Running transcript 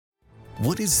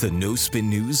What is the No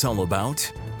Spin News all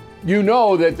about? You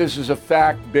know that this is a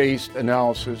fact-based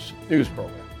analysis news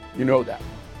program. You know that.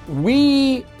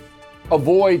 We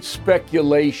avoid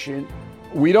speculation.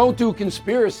 We don't do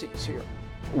conspiracies here.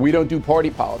 We don't do party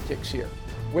politics here.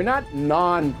 We're not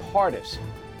nonpartisan.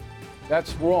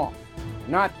 That's wrong.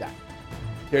 Not that.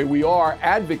 Okay, we are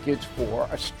advocates for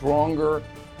a stronger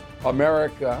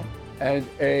America and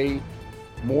a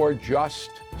more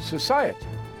just society.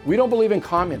 We don't believe in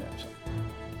communism.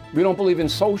 We don't believe in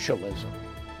socialism.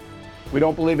 We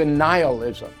don't believe in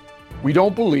nihilism. We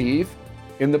don't believe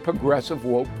in the progressive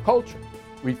woke culture.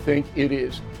 We think it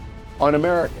is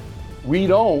un-American. We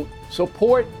don't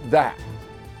support that.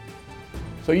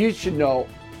 So you should know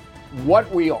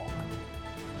what we are,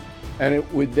 and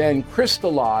it would then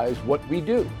crystallize what we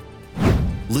do.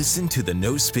 Listen to the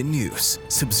No Spin News.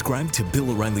 Subscribe to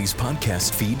Bill O'Reilly's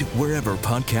podcast feed wherever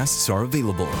podcasts are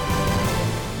available.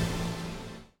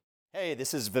 Hey,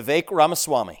 this is Vivek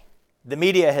Ramaswamy. The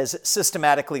media has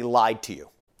systematically lied to you.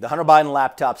 The Hunter Biden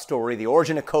laptop story, the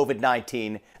origin of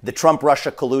COVID-19, the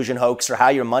Trump-Russia collusion hoax, or how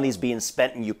your money's being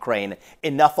spent in Ukraine.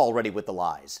 Enough already with the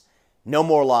lies. No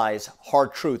more lies,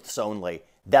 hard truths only.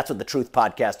 That's what the Truth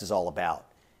Podcast is all about.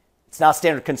 It's not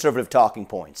standard conservative talking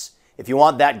points. If you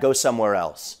want that, go somewhere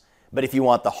else. But if you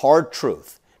want the hard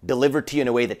truth delivered to you in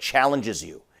a way that challenges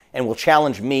you and will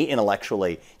challenge me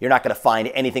intellectually, you're not going to find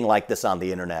anything like this on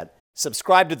the internet.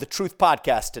 Subscribe to the Truth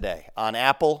Podcast today on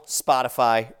Apple,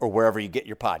 Spotify, or wherever you get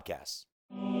your podcasts.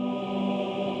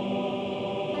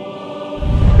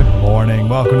 Good morning.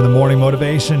 Welcome to the Morning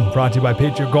Motivation, brought to you by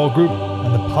Patriot Gold Group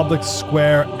and the Public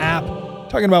Square app.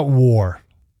 Talking about war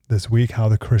this week, how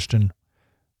the Christian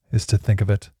is to think of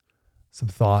it. Some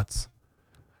thoughts.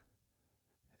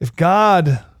 If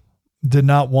God did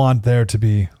not want there to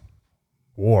be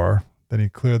war, then he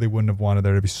clearly wouldn't have wanted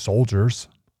there to be soldiers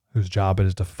whose job it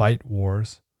is to fight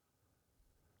wars.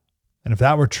 And if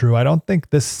that were true, I don't think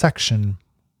this section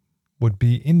would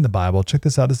be in the Bible. Check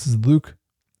this out. This is Luke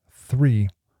 3.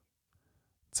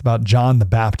 It's about John the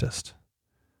Baptist.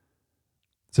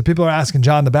 So people are asking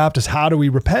John the Baptist, how do we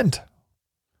repent?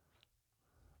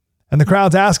 And the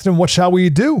crowds asked him, what shall we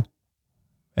do?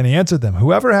 And he answered them,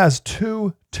 whoever has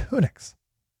 2 tunics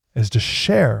is to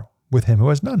share with him who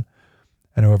has none.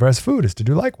 And whoever has food is to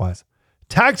do likewise.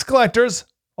 Tax collectors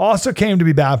also came to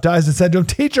be baptized and said to him,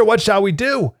 teacher, what shall we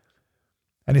do?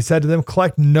 And he said to them,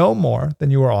 collect no more than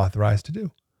you are authorized to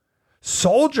do.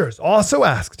 Soldiers also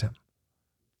asked him,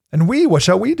 and we, what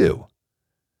shall we do?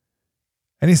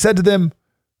 And he said to them,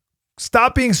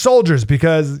 stop being soldiers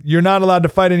because you're not allowed to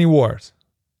fight any wars.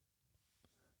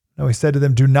 No, he said to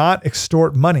them, do not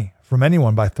extort money from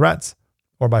anyone by threats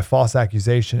or by false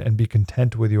accusation, and be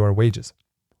content with your wages.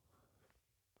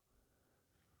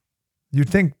 You'd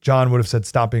think John would have said,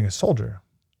 stop being a soldier.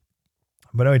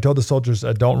 But no, he told the soldiers,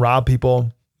 don't rob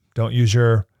people. Don't use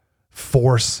your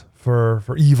force for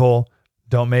evil.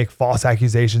 Don't make false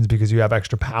accusations because you have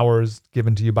extra powers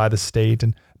given to you by the state,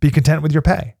 and be content with your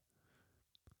pay.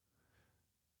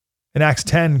 In Acts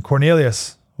 10,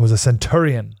 Cornelius was a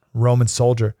centurion, Roman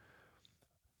soldier.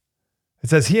 It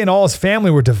says he and all his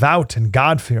family were devout and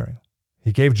God-fearing.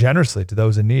 He gave generously to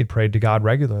those in need, prayed to God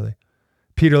regularly.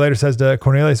 Peter later says to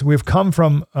Cornelius, we have come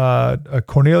from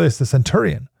Cornelius the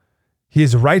centurion. He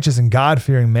is a righteous and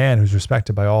God-fearing man who's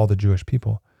respected by all the Jewish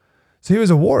people. So he was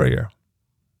a warrior.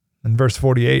 In verse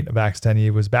 48 of Acts 10,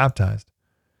 he was baptized.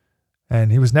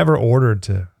 And he was never ordered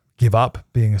to give up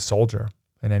being a soldier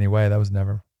in any way. That was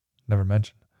never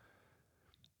mentioned.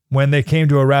 When they came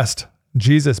to arrest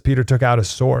Jesus, Peter took out his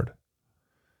sword.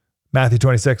 Matthew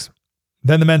 26.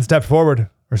 Then the men stepped forward,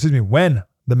 when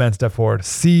the men stepped forward,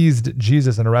 seized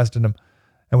Jesus and arrested him.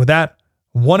 And with that,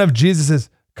 one of Jesus's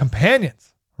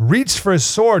companions reached for his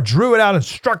sword, drew it out, and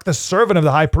struck the servant of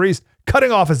the high priest,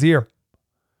 cutting off his ear.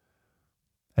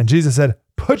 And Jesus said,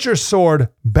 put your sword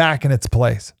back in its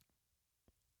place,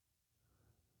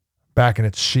 back in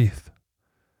its sheath.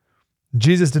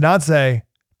 Jesus did not say,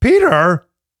 Peter,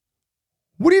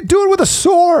 what are you doing with a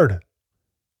sword?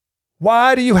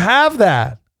 Why do you have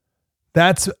that?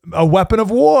 That's a weapon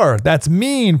of war. That's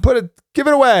mean. Give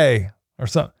it away or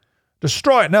something.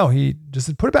 Destroy it. No, he just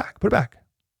said, put it back. Put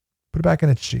it back in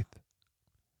its sheath.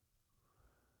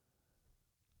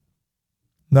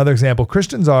 Another example,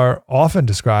 Christians are often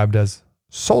described as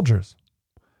soldiers.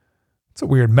 It's a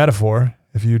weird metaphor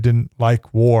if you didn't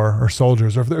like war or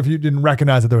soldiers, or if you didn't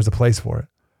recognize that there was a place for it.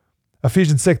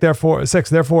 Ephesians 6,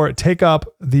 therefore, take up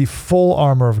the full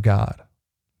armor of God,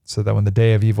 so that when the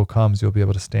day of evil comes, you'll be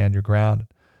able to stand your ground.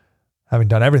 Having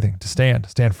done everything to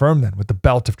stand firm then, with the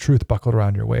belt of truth buckled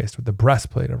around your waist, with the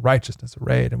breastplate of righteousness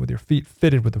arrayed, and with your feet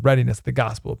fitted with the readiness of the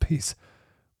gospel of peace.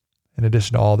 In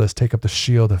addition to all this, take up the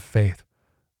shield of faith,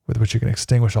 with which you can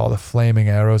extinguish all the flaming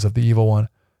arrows of the evil one,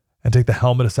 and take the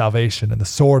helmet of salvation and the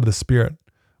sword of the Spirit,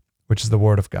 which is the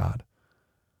word of God.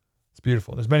 It's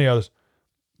beautiful. There's many others.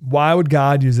 Why would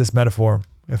God use this metaphor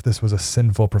if this was a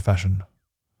sinful profession?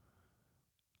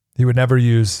 He would never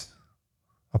use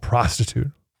a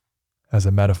prostitute as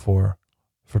a metaphor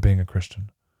for being a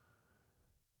Christian.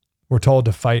 We're told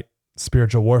to fight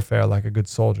spiritual warfare like a good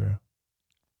soldier.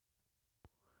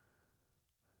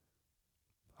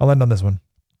 I'll end on this one.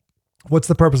 What's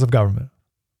the purpose of government?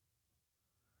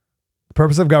 The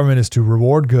purpose of government is to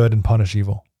reward good and punish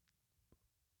evil.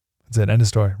 That's it. End of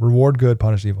story. Reward good,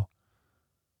 punish evil.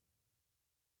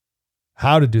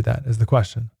 How to do that is the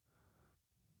question.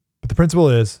 But the principle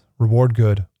is reward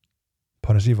good,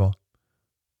 punish evil.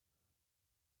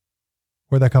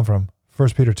 Where'd that come from? 1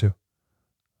 Peter 2,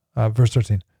 verse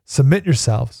 13. Submit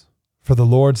yourselves for the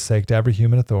Lord's sake to every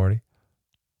human authority,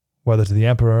 whether to the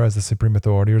emperor as the supreme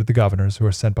authority or to the governors who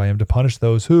are sent by him to punish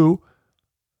those who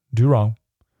do wrong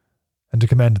and to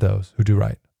commend those who do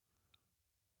right.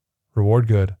 Reward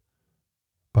good,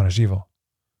 punish evil.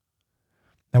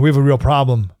 Now we have a real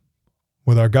problem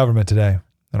with our government today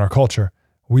and our culture.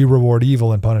 We reward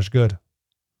evil and punish good.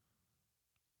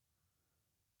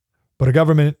 But a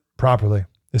government properly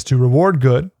is to reward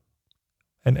good,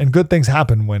 and good things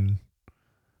happen when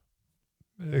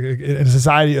in a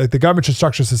society, like the government should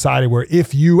structure a society where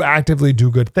if you actively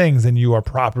do good things, then you are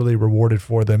properly rewarded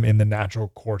for them in the natural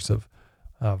course of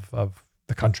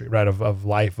the country, right? Of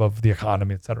life, of the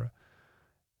economy, etc.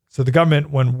 So the government,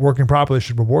 when working properly,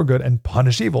 should reward good and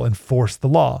punish evil, enforce the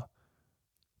law.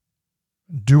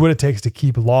 Do what it takes to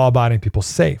keep law-abiding people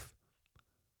safe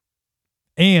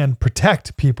and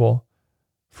protect people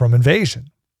from invasion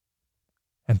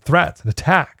and threats and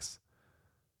attacks.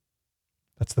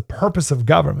 That's the purpose of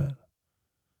government.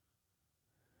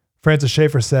 Francis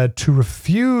Schaeffer said, to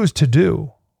refuse to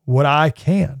do what I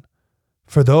can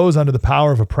for those under the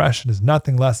power of oppression is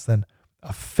nothing less than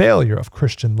a failure of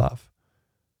Christian love.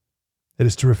 It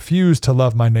is to refuse to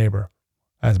love my neighbor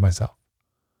as myself.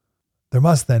 There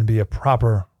must then be a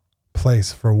proper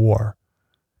place for war.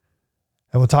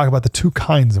 And we'll talk about the two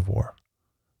kinds of war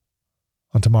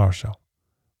on tomorrow's show.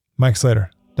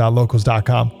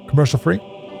 MikeSlater.locals.com. Commercial free.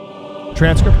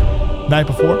 Transcript night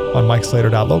before on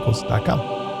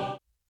MikeSlater.locals.com.